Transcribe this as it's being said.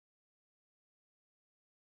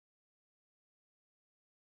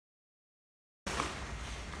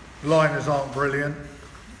Liners aren't brilliant,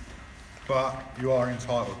 but you are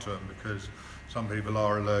entitled to them because some people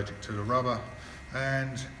are allergic to the rubber,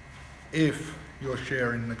 and if you're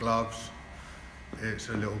sharing the gloves, it's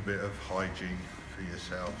a little bit of hygiene for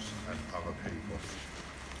yourselves and other people.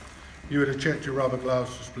 You would have checked your rubber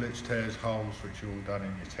gloves for splits, tears, holes, which you've all done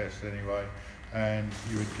in your test anyway, and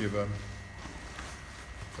you would give them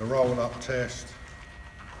the roll-up test.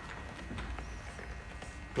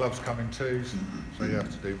 Gloves come in twos, so you have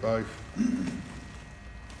to do both.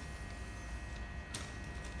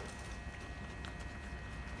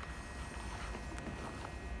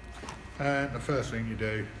 And the first thing you do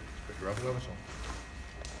is put your rubber gloves on.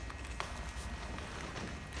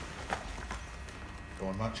 Go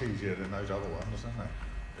on much easier than those other ones, don't they?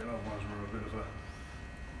 The other ones were a bit of a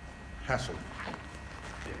hassle.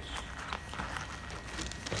 yes.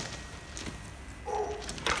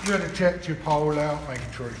 You would have checked your pole out,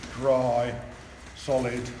 making sure it's dry,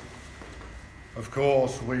 solid. Of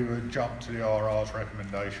course, we would jump to the RR's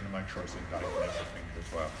recommendation and make sure it's in date and everything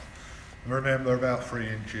as well. And remember, about 3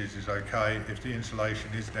 inches is okay. If the insulation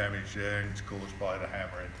is damaged there and it's caused by the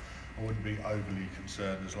hammering, I wouldn't be overly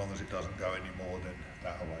concerned as long as it doesn't go any more than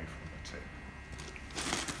that away from the tip.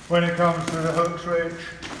 When it comes to the hook switch,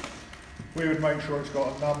 we would make sure it's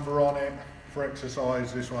got a number on it. For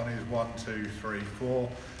exercise, this one is 1, 2, 3, 4.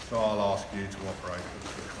 So I'll ask you to operate hook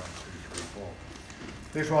switch 1, 2, 3, 4.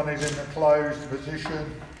 This one is in the closed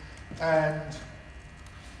position, and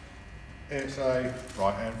it's a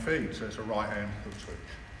right-hand feed, so it's a right-hand hook switch.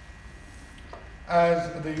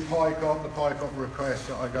 As the PICOP requests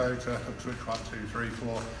that I go to hook switch 1, 2, 3,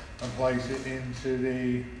 4 and place it into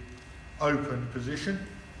the open position,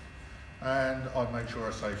 and I'd make sure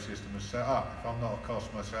a safe system is set up. If I'm not a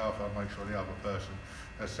cost myself, I'd make sure the other person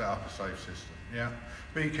has set up a safe system. Yeah,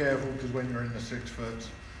 be careful, because when you're in the 6 foot,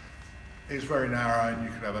 it's very narrow and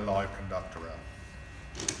you could have a live conductor out.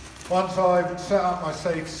 Once I've set up my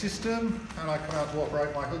safe system and I come out to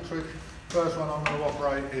operate my hook switch, first one I'm going to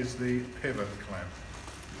operate is the pivot clamp.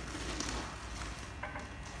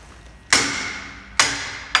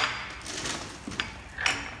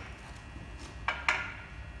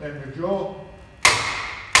 Then the jaw.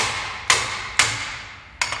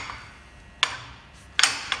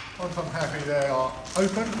 Once I'm happy they are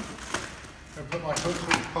open, I put my hook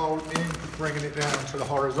switch pole in, bringing it down to the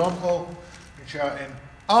horizontal and shouting,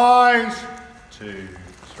 eyes, 2,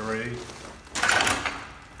 3.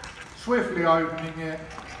 Swiftly opening it,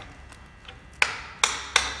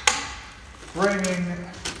 bringing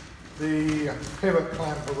the pivot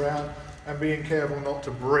clamp around and being careful not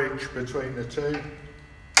to bridge between the two,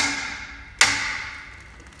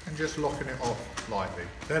 and just locking it off lightly.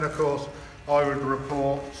 Then of course I would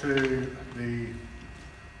report to the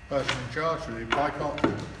person in charge, to the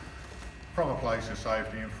PICOP, from a place of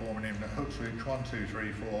safety, informing him that hook switch 1, 2,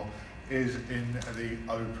 3, 4 is in the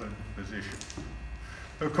open position.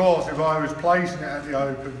 Of course, if I was placing it at the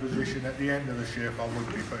open position at the end of the shift, I would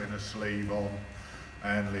be putting a sleeve on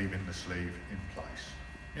and leaving the sleeve in place.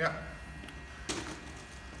 Yeah.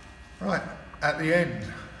 Right, at the end,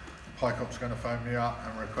 PICOP's going to phone me up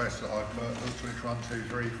and request that I put hook switch 1, 2,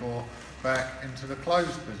 3, 4 back into the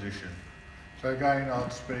closed position. So again,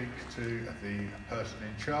 I'd speak to the person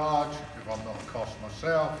in charge, if I'm not a cost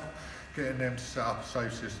myself, getting them to set up a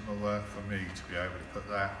safe system of work for me to be able to put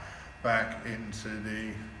that back into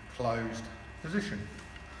the closed position.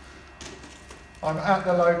 I'm at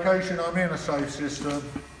the location, I'm in a safe system.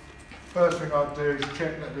 First thing I'd do is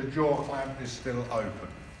check that the jaw clamp is still open.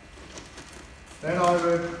 Then I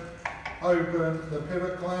would open the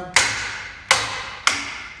pivot clamp.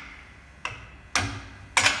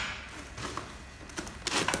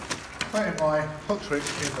 Putting my hook switch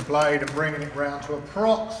in the blade and bringing it round to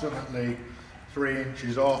approximately 3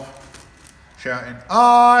 inches off, shouting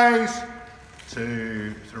eyes,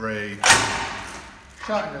 2, 3,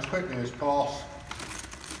 shutting as quickly as possible.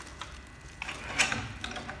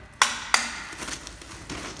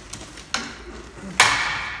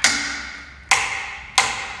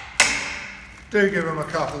 Do give them a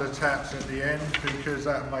couple of taps at the end, because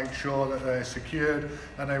that makes sure that they're secured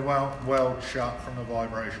and they won't weld shut from the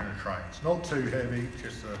vibration of trains. Not too heavy,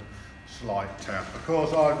 just a slight tap. Of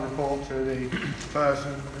course, I'd report to the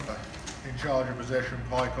person in charge of possession,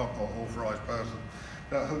 PICOP or authorised person,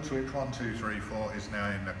 that hook switch 1, 2, 3, 4 is now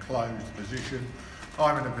in the closed position.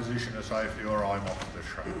 I'm in a position of safety, or I'm off the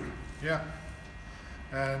track. Yeah,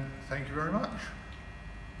 and thank you very much.